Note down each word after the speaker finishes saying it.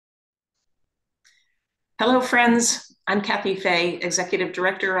Hello, friends. I'm Kathy Fay, Executive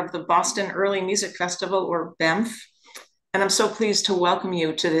Director of the Boston Early Music Festival, or BEMF, and I'm so pleased to welcome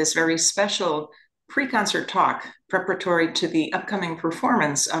you to this very special pre-concert talk preparatory to the upcoming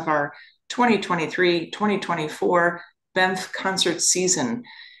performance of our 2023-2024 BEMF concert season,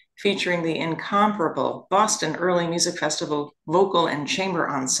 featuring the incomparable Boston Early Music Festival Vocal and Chamber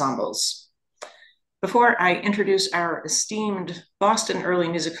Ensembles. Before I introduce our esteemed Boston Early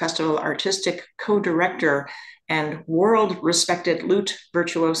Music Festival artistic co-director and world-respected lute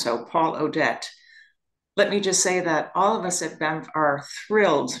virtuoso, Paul Odette, let me just say that all of us at BEMF are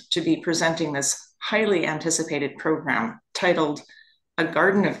thrilled to be presenting this highly anticipated program titled A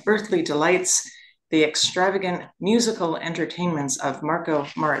Garden of Earthly Delights, the Extravagant Musical Entertainments of Marco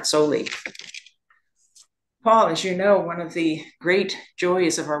Marazzoli. Paul, as you know, one of the great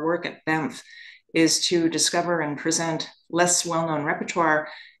joys of our work at BEMF is to discover and present less well-known repertoire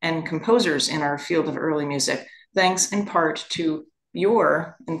and composers in our field of early music, thanks in part to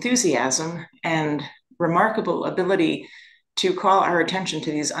your enthusiasm and remarkable ability to call our attention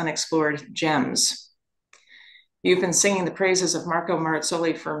to these unexplored gems. You've been singing the praises of Marco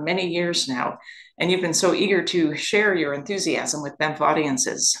Marazzoli for many years now, and you've been so eager to share your enthusiasm with BEMF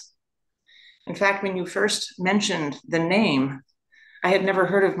audiences. In fact, when you first mentioned the name, I had never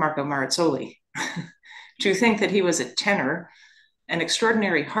heard of Marco Marazzoli. To think that he was a tenor, an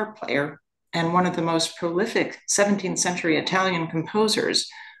extraordinary harp player, and one of the most prolific 17th century Italian composers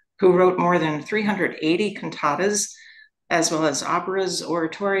who wrote more than 380 cantatas, as well as operas,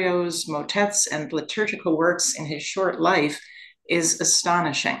 oratorios, motets, and liturgical works in his short life is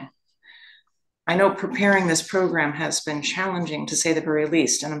astonishing. I know preparing this program has been challenging, to say the very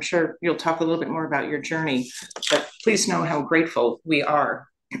least, and I'm sure you'll talk a little bit more about your journey, but please know how grateful we are.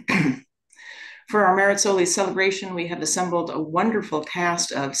 For our Marazzoli celebration, we have assembled a wonderful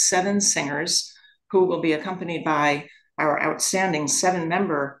cast of 7 singers who will be accompanied by our outstanding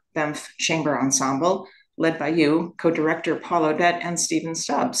 7-member BEMF Chamber Ensemble, led by you, co-director Paul Odette and Stephen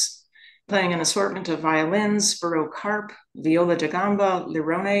Stubbs, playing an assortment of violins, Baroque harp, viola da gamba,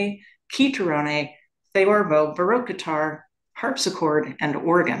 lirone, chitarrone, theorbo, Baroque guitar, harpsichord, and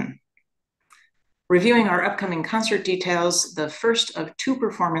organ. Reviewing our upcoming concert details, the first of 2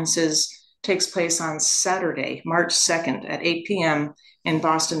 performances takes place on Saturday, March 2nd at 8 p.m. in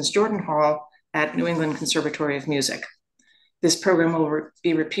Boston's Jordan Hall at New England Conservatory of Music. This program will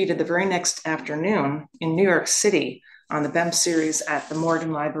be repeated the very next afternoon in New York City on the BEMF series at the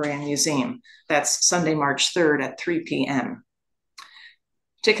Morgan Library and Museum. That's Sunday, March 3rd at 3 p.m.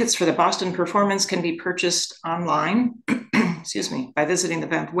 Tickets for the Boston performance can be purchased online, by visiting the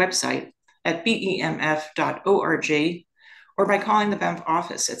BEMF website at bemf.org or by calling the BEMF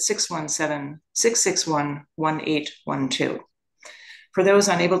office at 617-661-1812. For those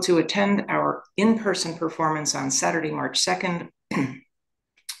unable to attend our in-person performance on Saturday, March 2nd,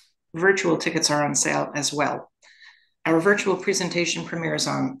 virtual tickets are on sale as well. Our virtual presentation premieres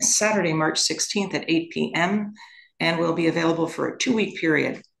on Saturday, March 16th at 8 p.m. and will be available for a 2-week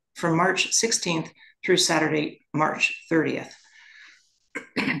period from March 16th through Saturday, March 30th.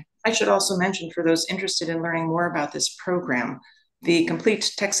 I should also mention, for those interested in learning more about this program, the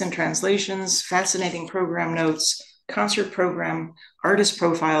complete text and translations, fascinating program notes, concert program, artist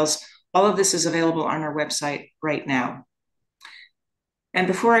profiles, all of this is available on our website right now. And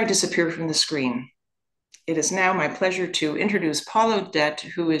before I disappear from the screen, it is now my pleasure to introduce Paul Odette,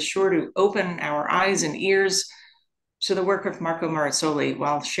 who is sure to open our eyes and ears to the work of Marco Marazzoli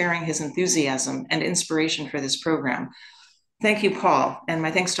while sharing his enthusiasm and inspiration for this program. Thank you, Paul, and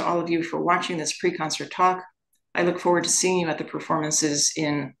my thanks to all of you for watching this pre-concert talk. I look forward to seeing you at the performances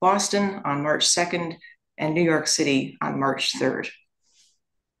in Boston on March 2nd and New York City on March 3rd.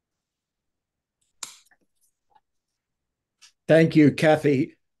 Thank you,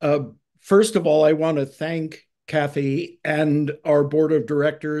 Kathy. First of all, I want to thank Kathy and our board of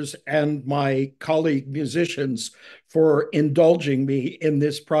directors and my colleague musicians for indulging me in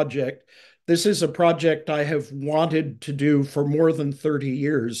this project. This is a project I have wanted to do for more than 30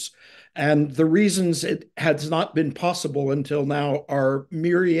 years, and the reasons it has not been possible until now are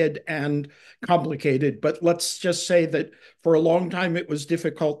myriad and complicated. But let's just say that for a long time it was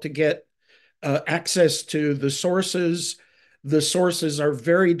difficult to get access to the sources. The sources are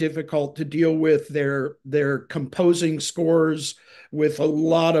very difficult to deal with. They're composing scores with a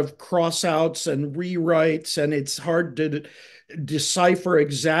lot of crossouts and rewrites, and it's hard to decipher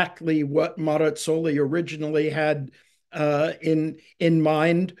exactly what Marazzoli originally had in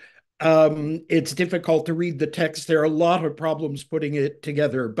mind. It's difficult to read the text. There are a lot of problems putting it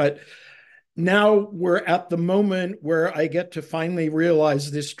together, but now we're at the moment where I get to finally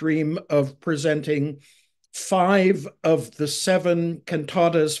realize this dream of presenting 5 of the 7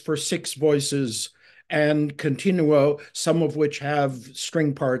 cantatas for 6 voices and continuo, some of which have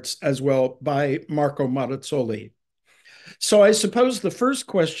string parts as well, by Marco Marazzoli. So I suppose the first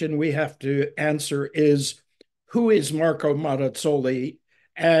question we have to answer is, who is Marco Marazzoli?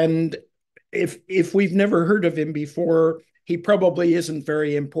 And if we've never heard of him before, he probably isn't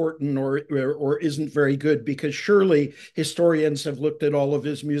very important or isn't very good, because surely historians have looked at all of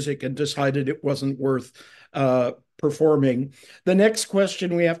his music and decided it wasn't worth performing. The next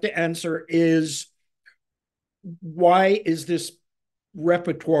question we have to answer is, why is this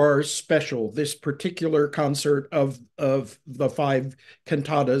repertoire special, this particular concert of the 5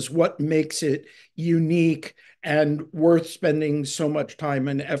 cantatas? What makes it unique and worth spending so much time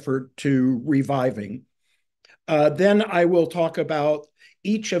and effort to reviving? Then I will talk about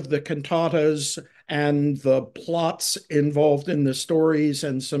each of the cantatas and the plots involved in the stories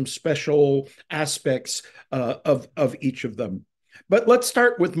and some special aspects of each of them. But let's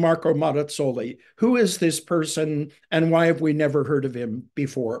start with Marco Marazzoli. Who is this person and why have we never heard of him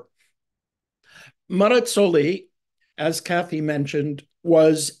before? Marazzoli, as Kathy mentioned,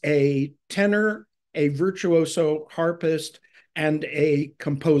 was a tenor, a virtuoso harpist, and a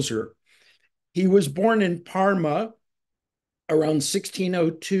composer. He was born in Parma around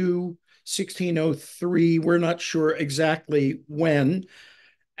 1602, 1603. We're not sure exactly when.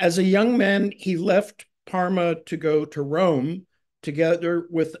 As a young man, he left Parma to go to Rome together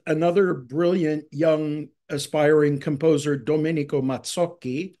with another brilliant young aspiring composer, Domenico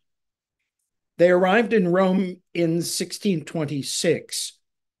Mazzocchi. They arrived in Rome in 1626,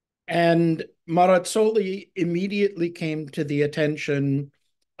 and Marazzoli immediately came to the attention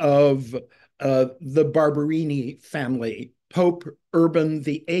of the Barberini family. Pope Urban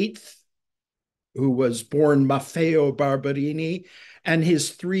VIII, who was born Maffeo Barberini, and his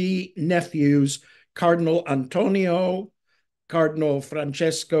 3 nephews, Cardinal Antonio, Cardinal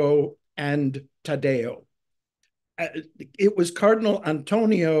Francesco, and Taddeo. It was Cardinal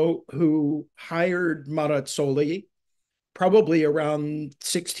Antonio who hired Marazzoli, probably around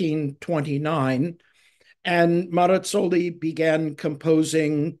 1629, and Marazzoli began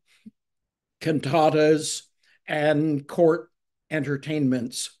composing cantatas and court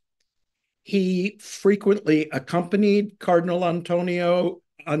entertainments. He frequently accompanied Cardinal Antonio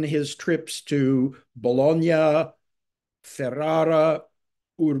on his trips to Bologna, Ferrara,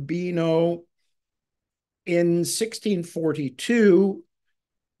 Urbino. In 1642,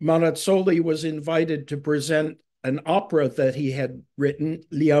 Marazzoli was invited to present an opera that he had written,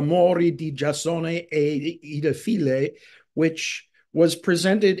 Gli Amori di Giasone e Idefile, which was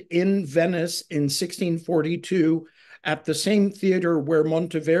presented in Venice in 1642 at the same theater where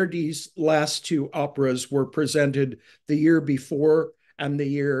Monteverdi's last 2 operas were presented the year before and the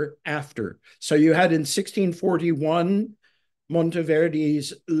year after. So you had in 1641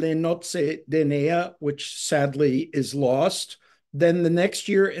 Monteverdi's Le Nozze d'Enea, which sadly is lost. Then the next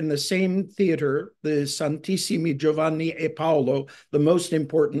year in the same theater, the Santissimi Giovanni e Paolo, the most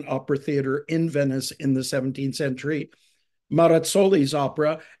important opera theater in Venice in the 17th century, Marazzoli's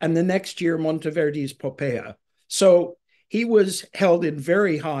opera, and the next year Monteverdi's Poppea. So he was held in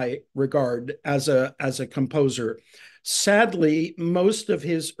very high regard as a composer. Sadly, most of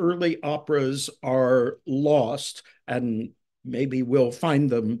his early operas are lost, and maybe we'll find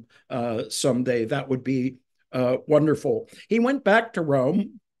them someday. That would be wonderful. He went back to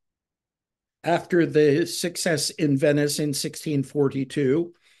Rome after the success in Venice in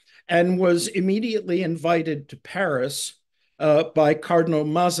 1642 and was immediately invited to Paris by Cardinal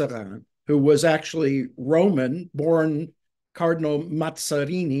Mazarin, who was actually Roman, born Cardinal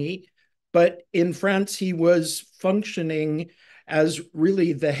Mazzarini, but in France he was functioning as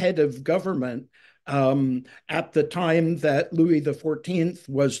really the head of government at the time that Louis XIV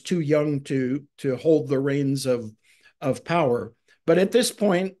was too young to hold the reins of power. But at this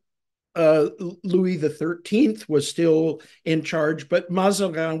point, Louis XIII was still in charge, but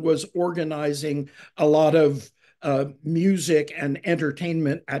Mazarin was organizing a lot of music and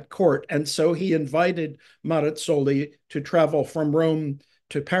entertainment at court. And so he invited Marazzoli to travel from Rome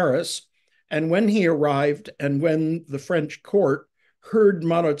to Paris. And when he arrived, and when the French court heard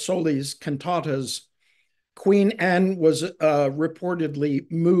Marazzoli's cantatas, Queen Anne was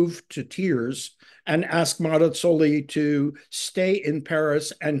reportedly moved to tears and asked Marazzoli to stay in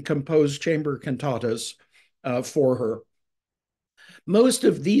Paris and compose chamber cantatas for her. Most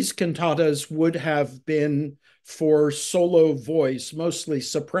of these cantatas would have been for solo voice, mostly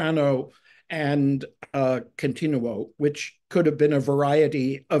soprano and continuo, which could have been a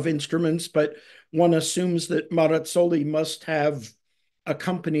variety of instruments, but one assumes that Marazzoli must have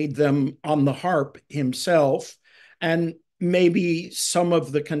accompanied them on the harp himself, and maybe some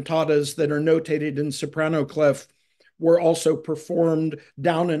of the cantatas that are notated in soprano clef were also performed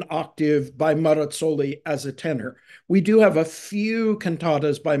down an octave by Marazzoli as a tenor. We do have a few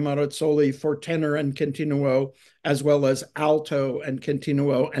cantatas by Marazzoli for tenor and continuo, as well as alto and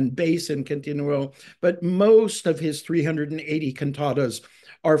continuo and bass and continuo, but most of his 380 cantatas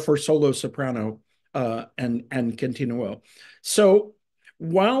are for solo soprano and continuo. So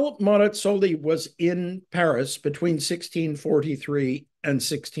while Marazzoli was in Paris between 1643 and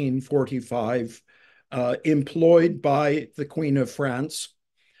 1645, employed by the Queen of France,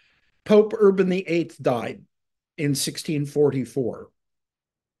 Pope Urban VIII died in 1644.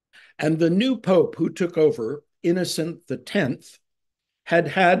 And the new Pope who took over, Innocent X, had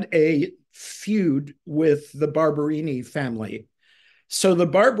had a feud with the Barberini family. So the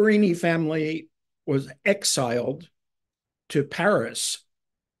Barberini family was exiled to Paris,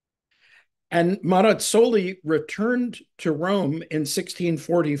 and Marazzoli returned to Rome in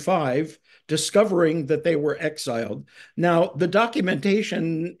 1645, discovering that they were exiled. Now, the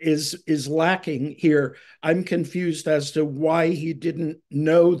documentation is lacking here. I'm confused as to why he didn't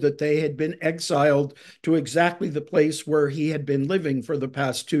know that they had been exiled to exactly the place where he had been living for the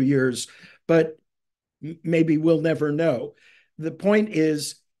past 2 years, but maybe we'll never know. The point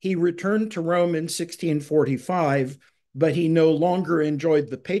is, he returned to Rome in 1645, but he no longer enjoyed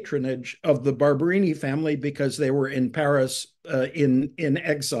the patronage of the Barberini family because they were in Paris in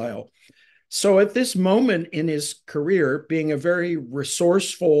exile. So at this moment in his career, being a very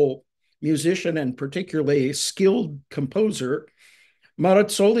resourceful musician and particularly skilled composer,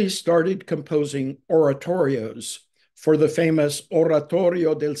 Marazzoli started composing oratorios for the famous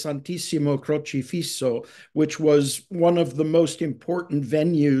Oratorio del Santissimo Crocifisso, which was one of the most important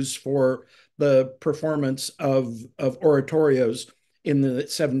venues for the performance of oratorios in the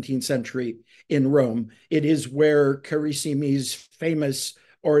 17th century in Rome. It is where Carissimi's famous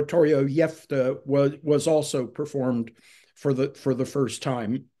oratorio Jefta was also performed for the first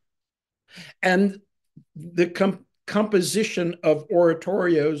time. And the composition of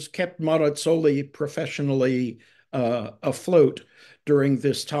oratorios kept Marazzoli professionally afloat during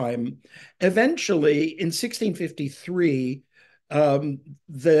this time. Eventually, in 1653,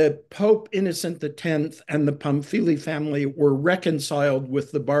 the Pope Innocent X and the Pamphili family were reconciled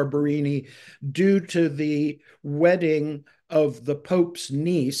with the Barberini due to the wedding of the Pope's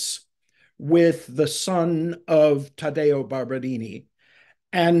niece with the son of Taddeo Barberini.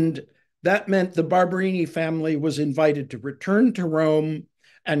 And that meant the Barberini family was invited to return to Rome,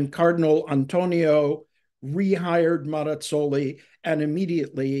 and Cardinal Antonio rehired Marazzoli and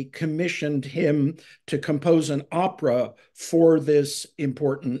immediately commissioned him to compose an opera for this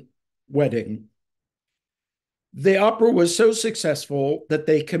important wedding. The opera was so successful that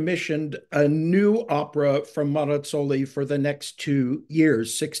they commissioned a new opera from Marazzoli for the next 2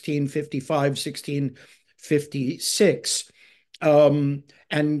 years, 1655, 1656.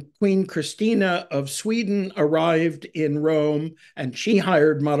 And Queen Christina of Sweden arrived in Rome, and she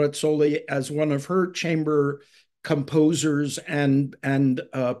hired Marazzoli as one of her chamber composers and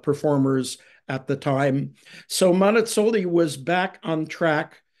performers at the time. So Marazzoli was back on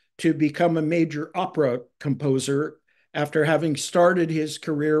track to become a major opera composer after having started his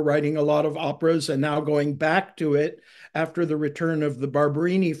career writing a lot of operas and now going back to it after the return of the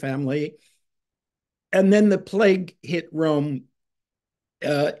Barberini family. And then the plague hit Rome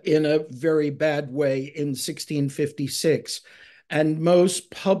in a very bad way in 1656. And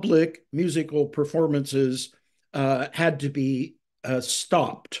most public musical performances had to be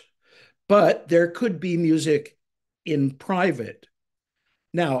stopped. But there could be music in private.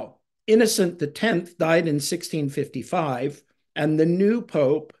 Now, Innocent X died in 1655, and the new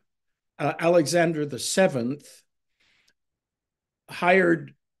Pope, Alexander VII,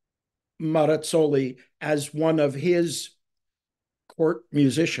 hired Marazzoli as one of his court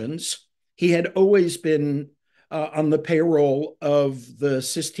musicians. He had always been on the payroll of the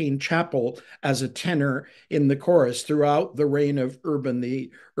Sistine Chapel as a tenor in the chorus throughout the reign of Urban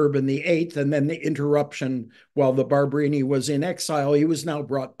VIII, and then the interruption while the Barberini was in exile. He was now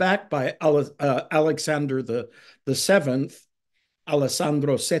brought back by Alexander VII,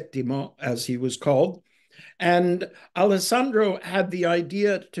 Alessandro VII, as he was called. And Alessandro had the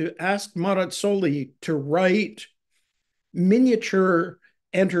idea to ask Marazzoli to write miniature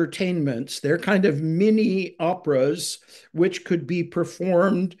entertainments. They're kind of mini operas which could be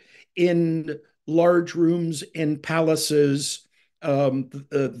performed in large rooms in palaces.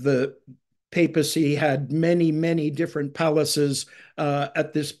 The papacy had many, many different palaces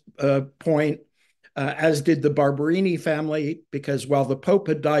at this point. as did the Barberini family, because while the Pope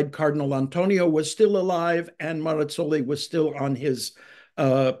had died, Cardinal Antonio was still alive and Marazzoli was still on his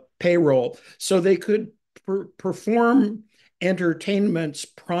payroll. So they could perform entertainments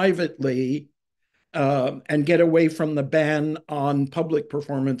privately and get away from the ban on public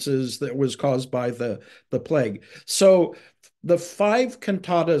performances that was caused by the plague. So the 5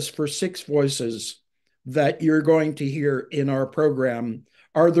 cantatas for 6 voices that you're going to hear in our program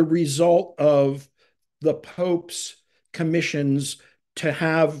are the result of the Pope's commissions to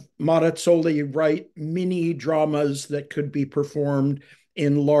have Marazzoli write mini dramas that could be performed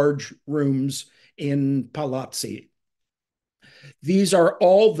in large rooms in palazzi. These are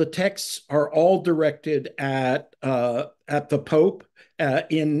all, the texts are all directed at the Pope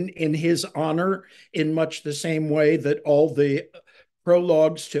in his honor, in much the same way that all the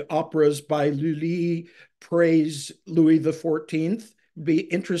prologues to operas by Lully praise Louis XIV. Be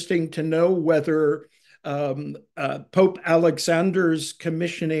interesting to know whether Pope Alexander's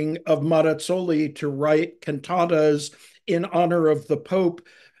commissioning of Marazzoli to write cantatas in honor of the Pope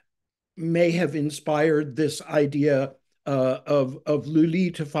may have inspired this idea of Lully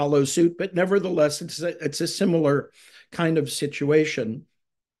to follow suit, but nevertheless, it's a similar kind of situation.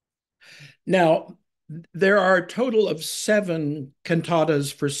 Now, there are a total of 7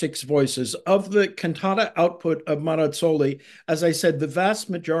 cantatas for 6 voices. Of the cantata output of Marazzoli, as I said, the vast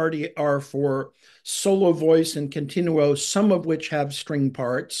majority are for solo voice and continuo, some of which have string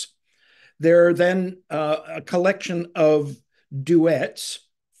parts. There are then a collection of duets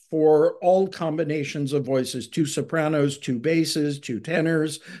for all combinations of voices, 2 sopranos, 2 basses, 2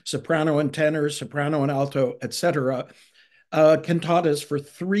 tenors, soprano and tenor, soprano and alto, etc. Cantatas for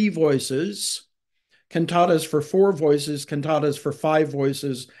 3 voices, cantatas for 4 voices, cantatas for 5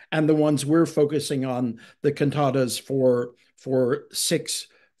 voices, and the ones we're focusing on, the cantatas for 6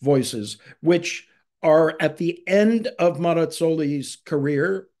 voices, which are at the end of Marazzoli's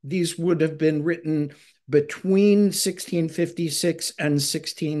career. These would have been written between 1656 and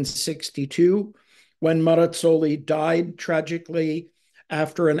 1662, when Marazzoli died tragically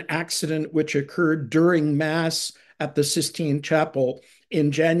after an accident which occurred during Mass at the Sistine Chapel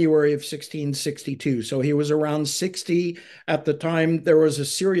in January of 1662. So he was around 60 at the time. There was a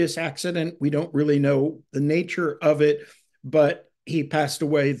serious accident. We don't really know the nature of it, but he passed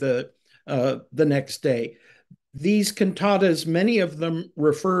away the next day. These cantatas, many of them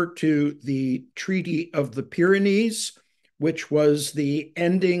refer to the Treaty of the Pyrenees, which was the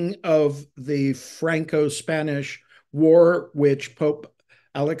ending of the Franco-Spanish War, which Pope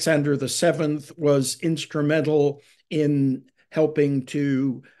Alexander VII was instrumental in helping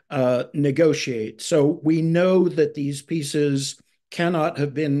to negotiate. So we know that these pieces cannot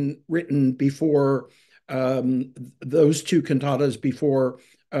have been written before those 2 cantatas before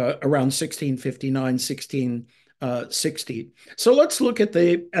around 1659, 1660. So let's look at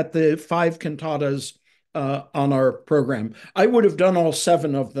the 5 cantatas on our program. I would have done all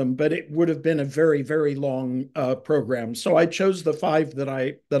 7 of them, but it would have been a very, very long program. So I chose the 5 that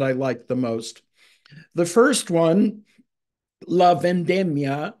I liked the most. The first one, La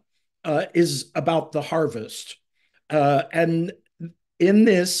Vendemmia, is about the harvest. And in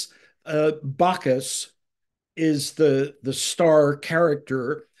this, Bacchus is the star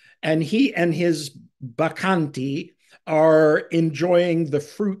character, and he and his Baccanti are enjoying the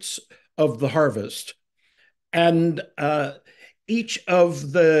fruits of the harvest. And each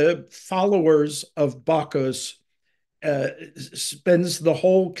of the followers of Bacchus spends the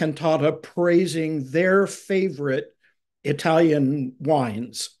whole cantata praising their favorite Italian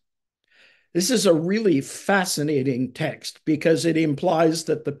wines. This is a really fascinating text because it implies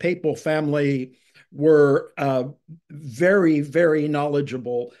that the papal family were very, very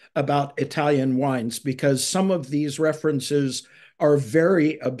knowledgeable about Italian wines, because some of these references are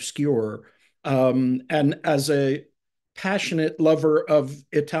very obscure. And as a passionate lover of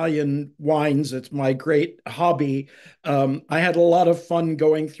Italian wines, it's my great hobby. I had a lot of fun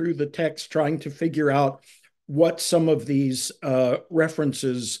going through the text, trying to figure out what some of these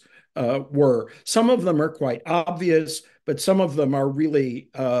references were. Some of them are quite obvious, but some of them are really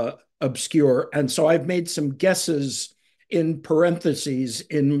obscure. And so I've made some guesses in parentheses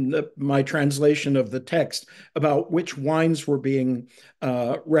in my translation of the text about which wines were being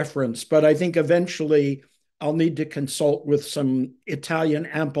referenced. But I think eventually I'll need to consult with some Italian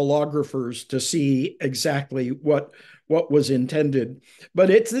ampelographers to see exactly what was intended. But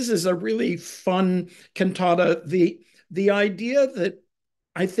this is a really fun cantata. The idea that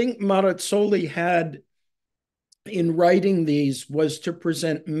I think Marazzoli had in writing these was to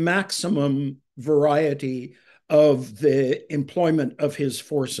present maximum variety of the employment of his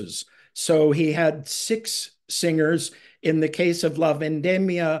forces. So he had 6 singers. In the case of La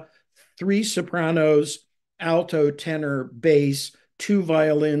Vendemmia, 3 sopranos, alto, tenor, bass, 2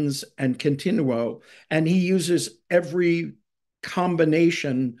 violins, and continuo. And he uses every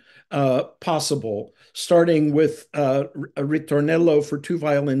combination possible, starting with a ritornello for 2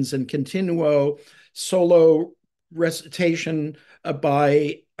 violins and continuo, solo recitation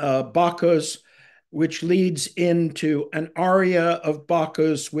by Bacchus, which leads into an aria of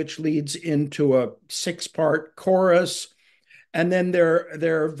Bacchus, which leads into a 6-part chorus. And then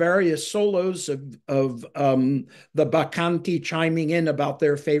there are various solos of the Baccanti chiming in about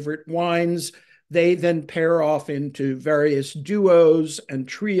their favorite wines. They then pair off into various duos and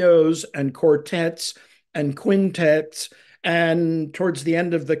trios and quartets and quintets. And towards the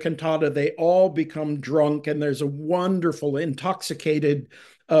end of the cantata, they all become drunk, and there's a wonderful, intoxicated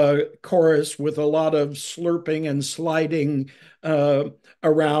chorus with a lot of slurping and sliding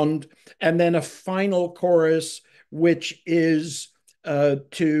around. And then a final chorus, which is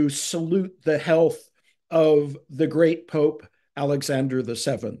to salute the health of the great Pope Alexander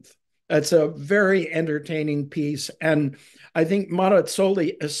VII. It's a very entertaining piece. And I think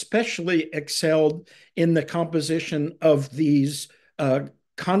Marazzoli especially excelled in the composition of these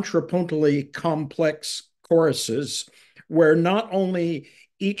contrapuntally complex choruses, where not only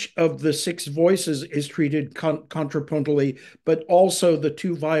each of the 6 voices is treated contrapuntally, but also the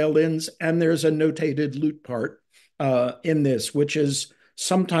 2 violins, and there's a notated lute part in this, which is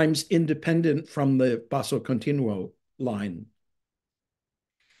sometimes independent from the basso continuo line.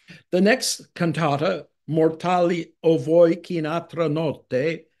 The next cantata, Mortali o voi chi n'altra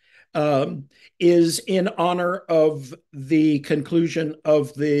notte, is in honor of the conclusion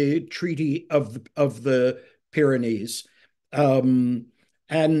of the Treaty of the Pyrenees. And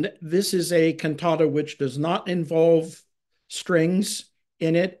this is a cantata which does not involve strings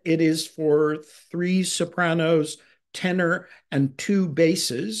in it. It is for 3 sopranos, tenor, and 2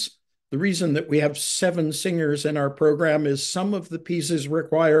 basses. The reason that we have 7 singers in our program is some of the pieces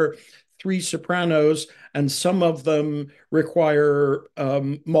require 3 sopranos, and some of them require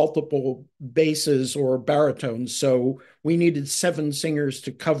multiple basses or baritones. So we needed 7 singers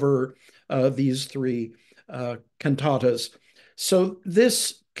to cover these 3 cantatas. So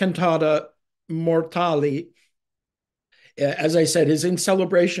this cantata, Mortali, as I said, is in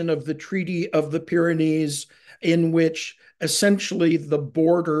celebration of the Treaty of the Pyrenees, in which essentially the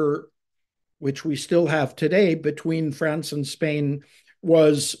border, which we still have today, between France and Spain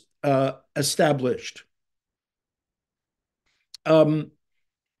was established.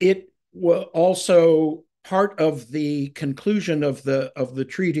 It was also part of the conclusion of the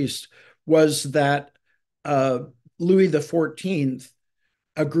treaties was that Louis XIV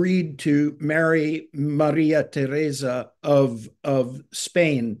agreed to marry Maria Teresa of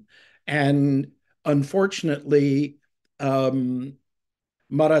Spain, and unfortunately,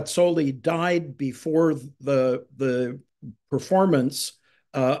 Marazzoli died before the performance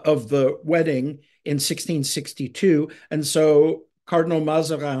of the wedding in 1662, and so Cardinal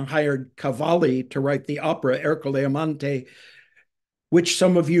Mazarin hired Cavalli to write the opera Ercole Amante, which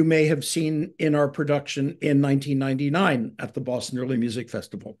some of you may have seen in our production in 1999 at the Boston Early Music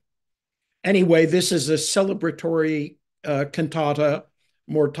Festival. Anyway, this is a celebratory cantata,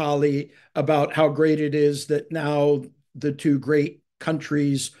 Mortali, about how great it is that now the 2 great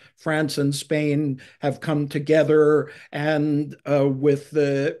countries, France and Spain, have come together, and with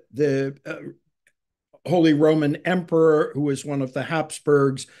the Holy Roman Emperor, who is one of the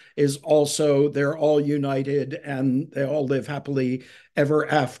Habsburgs, is also, they're all united and they all live happily ever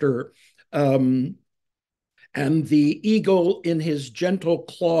after. And the eagle, in his gentle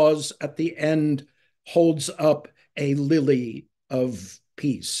claws at the end, holds up a lily of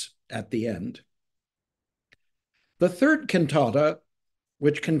peace at the end. The third cantata,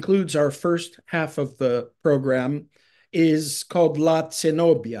 which concludes our first half of the program, is called La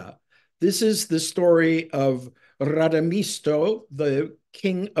Zenobia. This is the story of Radamisto, the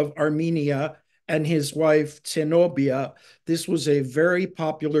king of Armenia, and his wife Zenobia. This was a very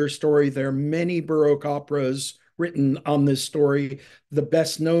popular story. There are many Baroque operas written on this story, the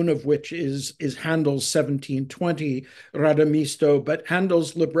best known of which is Handel's 1720 Radamisto, but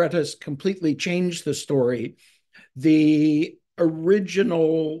Handel's librettist completely changed the story. The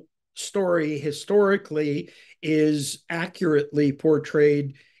original story historically is accurately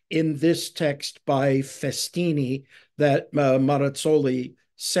portrayed in this text by Festini that Marazzoli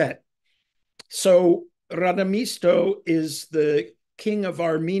set. So Radamisto is the king of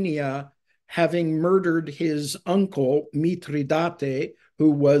Armenia, having murdered his uncle Mithridate,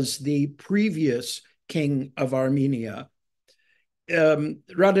 who was the previous king of Armenia.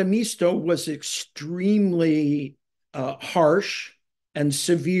 Radamisto was extremely harsh and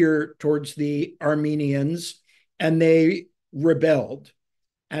severe towards the Armenians, and they rebelled.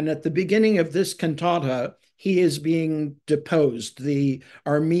 And at the beginning of this cantata, he is being deposed. The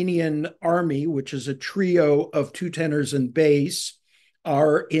Armenian army, which is a trio of two tenors and bass,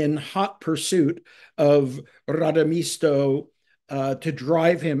 are in hot pursuit of Radamisto to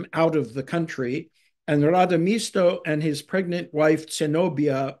drive him out of the country. And Radamisto and his pregnant wife,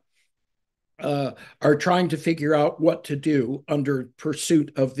 Zenobia, are trying to figure out what to do under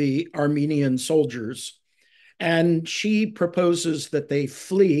pursuit of the Armenian soldiers. And she proposes that they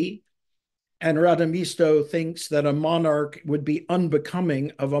flee. And Radamisto thinks that a monarch would be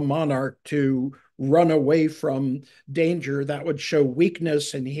unbecoming of a monarch to run away from danger. That would show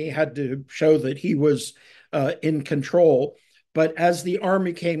weakness, and he had to show that he was in control. But as the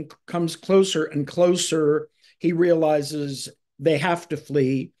army comes closer and closer, he realizes they have to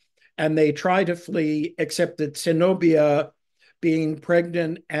flee, and they try to flee, except that Zenobia, being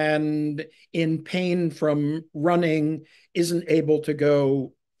pregnant and in pain from running, isn't able to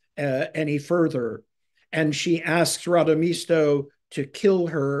go any further. And she asks Radamisto to kill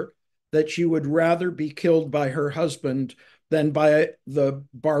her, that she would rather be killed by her husband than by the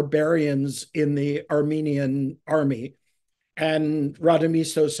barbarians in the Armenian army. And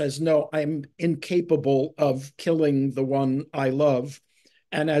Radamisto says, no, I'm incapable of killing the one I love.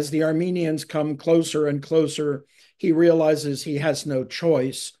 And as the Armenians come closer and closer, he realizes he has no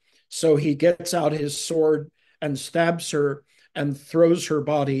choice. So he gets out his sword and stabs her and throws her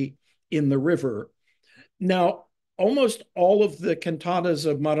body in the river. Now, almost all of the cantatas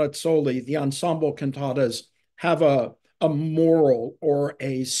of Marazzoli, the ensemble cantatas, have a moral or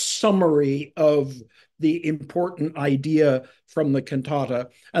a summary of the important idea from the cantata.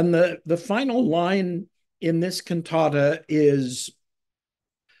 And the final line in this cantata is,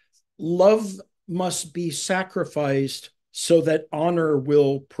 love must be sacrificed so that honor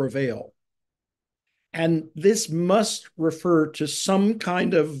will prevail. And this must refer to some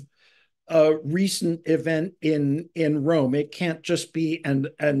kind of recent event in Rome. It can't just be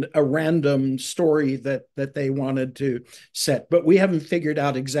a random story that they wanted to set. But we haven't figured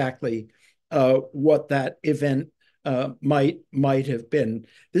out exactly what that event might have been.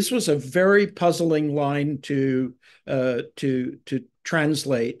 This was a very puzzling line to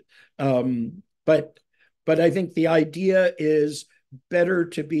translate. But I think the idea is better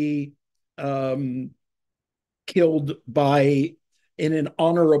to be killed in an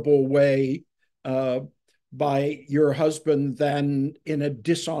honorable way by your husband than in a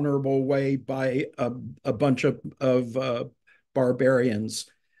dishonorable way by a bunch of barbarians.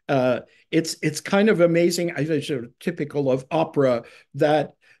 It's kind of amazing, I think, typical of opera,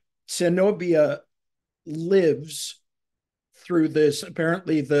 that Zenobia lives through this.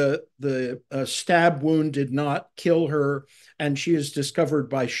 Apparently, the stab wound did not kill her, and she is discovered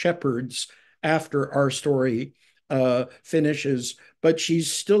by shepherds after our story finishes, but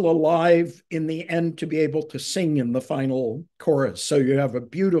she's still alive in the end to be able to sing in the final chorus. So you have a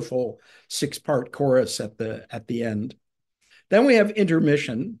beautiful 6-part chorus at the end. Then we have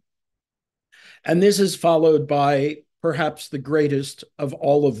intermission, and this is followed by perhaps the greatest of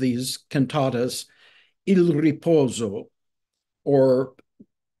all of these cantatas, Il Riposo, or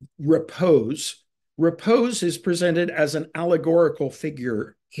repose. Repose is presented as an allegorical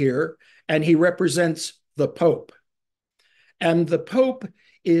figure here, and he represents the Pope. And the Pope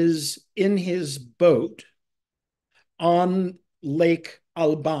is in his boat on Lake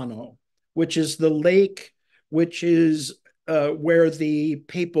Albano, which is the lake which is where the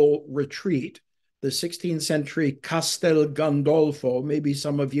papal retreat, the 16th century Castel Gandolfo. Maybe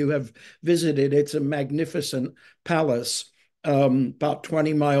some of you have visited. It's a magnificent palace about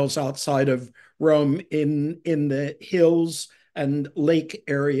 20 miles outside of Rome in the hills and lake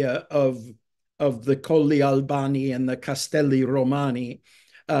area of the Colli Albani and the Castelli Romani.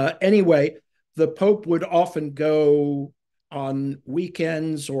 Anyway, the Pope would often go on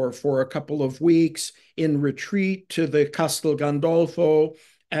weekends or for a couple of weeks in retreat to the Castel Gandolfo,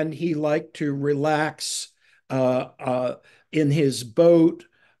 and he liked to relax in his boat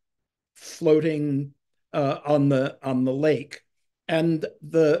floating on the lake. And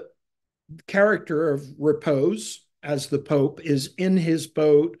the character of repose, as the Pope, is in his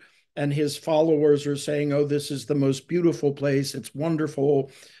boat, and his followers are saying, oh, this is the most beautiful place. It's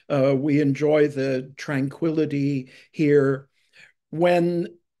wonderful. We enjoy the tranquility here. When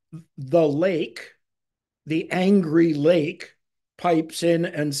the lake, the angry lake, pipes in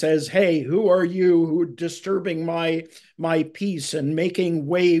and says, hey, who are you who are disturbing my peace and making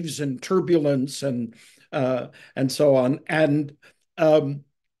waves and turbulence and and so on. And um,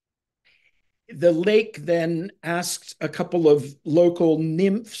 the lake then asks a couple of local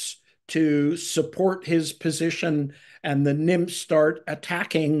nymphs to support his position, and the nymphs start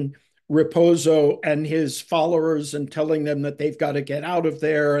attacking Raposo and his followers and telling them that they've got to get out of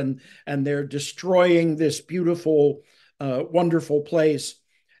there, and they're destroying this beautiful, wonderful place.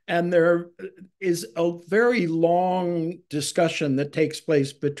 And there is a very long discussion that takes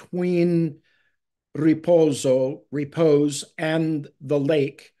place between Repose, and the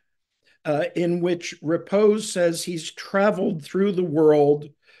lake, in which Repose says he's traveled through the world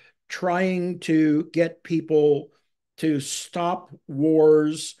trying to get people to stop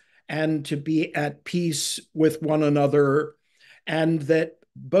wars and to be at peace with one another, and that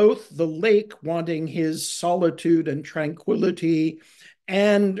both the lake wanting his solitude and tranquility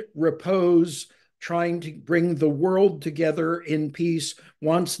and Repose trying to bring the world together in peace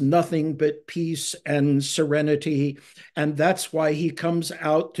wants nothing but peace and serenity. And that's why he comes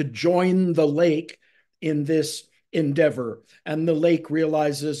out to join the lake in this endeavor. And the lake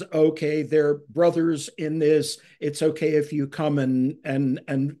realizes, okay, they're brothers in this. It's okay if you come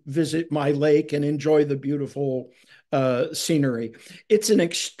and visit my lake and enjoy the beautiful scenery. It's an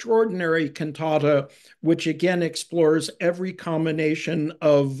extraordinary cantata, which again explores every combination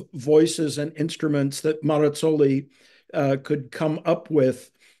of voices and instruments that Marazzoli could come up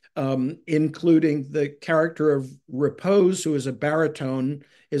with, including the character of Repose, who is a baritone,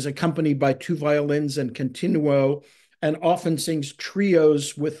 is accompanied by two violins and continuo, and often sings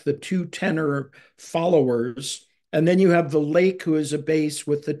trios with the two tenor followers. And then you have the lake, who is a bass,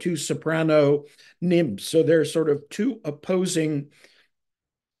 with the two soprano nymphs. So there's sort of two opposing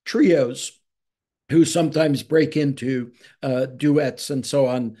trios who sometimes break into duets and so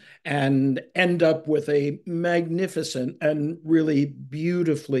on, and end up with a magnificent and really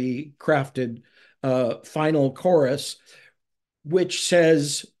beautifully crafted final chorus, which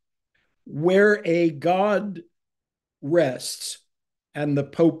says, where a god rests, and the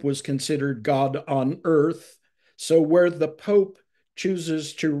Pope was considered God on earth. So where the Pope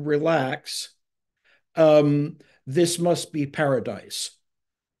chooses to relax, this must be paradise.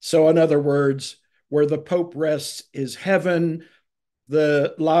 So in other words, where the Pope rests is heaven.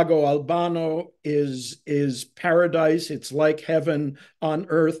 The Lago Albano is paradise. It's like heaven on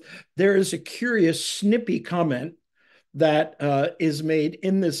earth. There is a curious, snippy comment that is made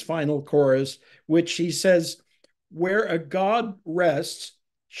in this final chorus, which he says, where a god rests,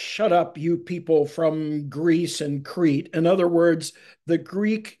 shut up, you people from Greece and Crete. In other words,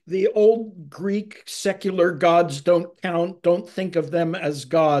 the old Greek secular gods don't count, don't think of them as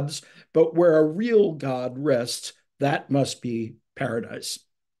gods, but where a real god rests, that must be paradise.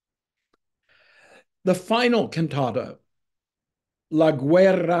 The final cantata, La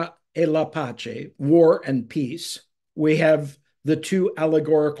Guerra e la Pace, War and Peace, we have the two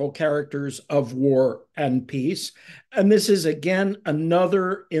allegorical characters of war and peace. And this is, again,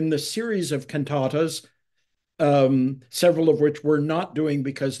 another in the series of cantatas, several of which we're not doing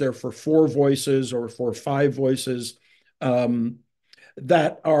because they're for four voices or for five voices,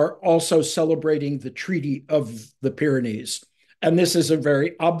 that are also celebrating the Treaty of the Pyrenees. And this is a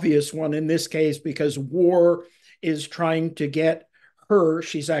very obvious one in this case because war is trying to get her,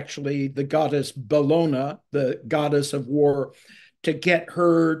 she's actually the goddess Bellona, the goddess of war, to get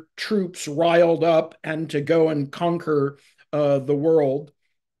her troops riled up and to go and conquer the world.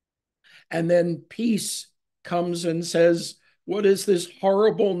 And then peace comes and says, what is this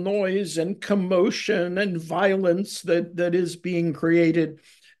horrible noise and commotion and violence that is being created?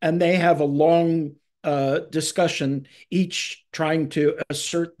 And they have a long discussion, each trying to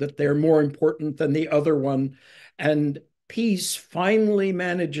assert that they're more important than the other one. And peace finally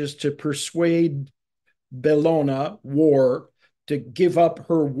manages to persuade Bellona, war, to give up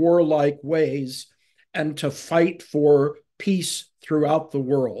her warlike ways and to fight for peace throughout the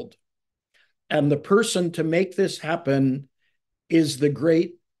world. And the person to make this happen is the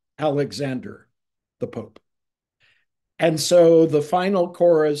great Alexander, the Pope. And so the final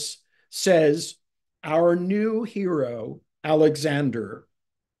chorus says, our new hero, Alexander,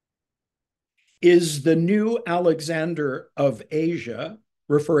 is the new Alexander of Asia,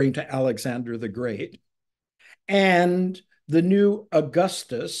 referring to Alexander the Great, and the new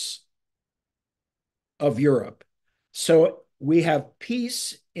Augustus of Europe. So we have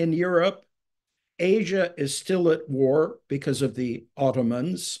peace in Europe. Asia is still at war because of the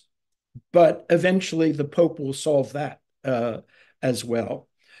Ottomans, but eventually the Pope will solve that as well.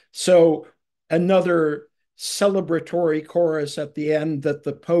 So another celebratory chorus at the end that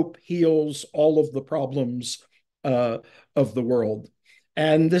the Pope heals all of the problems of the world.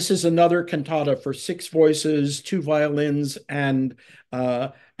 And this is another cantata for six voices, two violins, and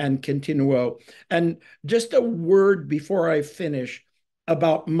continuo. And just a word before I finish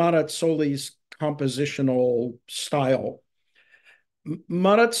about Marazzoli's compositional style.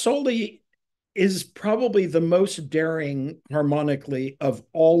 Marazzoli is probably the most daring harmonically of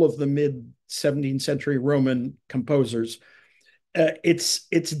all of the mid 17th century Roman composers.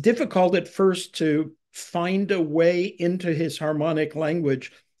 It's difficult at first to find a way into his harmonic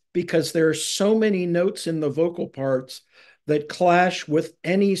language because there are so many notes in the vocal parts that clash with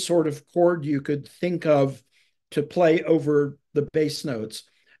any sort of chord you could think of to play over the bass notes.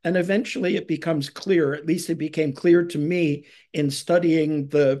 And eventually it becomes clear, at least it became clear to me in studying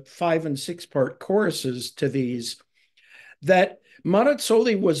the 5 and 6 part choruses to these, that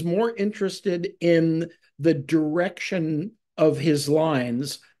Marazzoli was more interested in the direction of his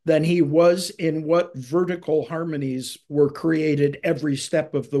lines than he was in what vertical harmonies were created every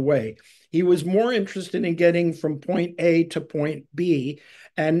step of the way. He was more interested in getting from point A to point B,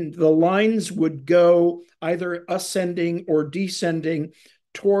 and the lines would go either ascending or descending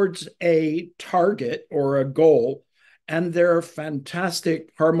towards a target or a goal. And there are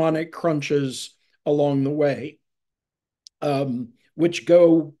fantastic harmonic crunches along the way, which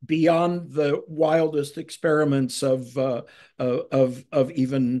go beyond the wildest experiments of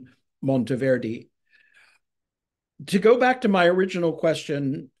even Monteverdi. To go back to my original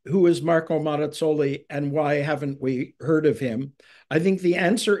question, who is Marco Marazzoli and why haven't we heard of him? I think the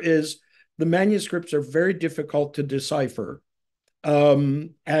answer is the manuscripts are very difficult to decipher.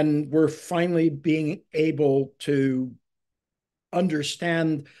 And we're finally being able to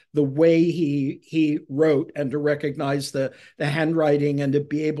understand the way he wrote and to recognize the handwriting and to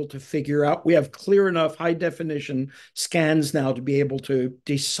be able to figure out. We have clear enough high definition scans now to be able to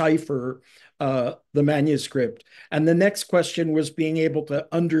decipher the manuscript. And the next question was being able to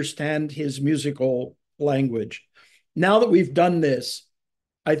understand his musical language. Now that we've done this,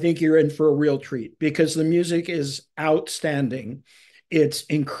 I think you're in for a real treat because the music is outstanding. It's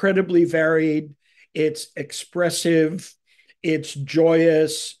incredibly varied. It's expressive. It's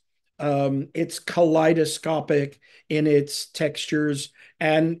joyous. It's kaleidoscopic in its textures,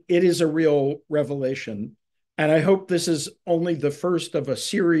 and it is a real revelation. And I hope this is only the first of a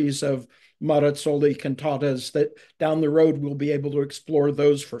series of Marazzoli cantatas that down the road we'll be able to explore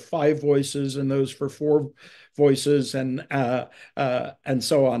those for 5 voices and those for 4 voices and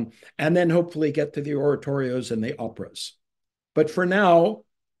so on, and then hopefully get to the oratorios and the operas. But for now,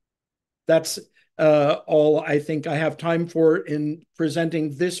 that's all I think I have time for in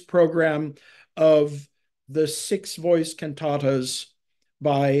presenting this program of the 6 voice cantatas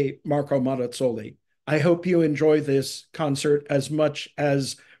by Marco Marazzoli. I hope you enjoy this concert as much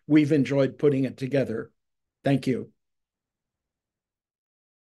as we've enjoyed putting it together. Thank you.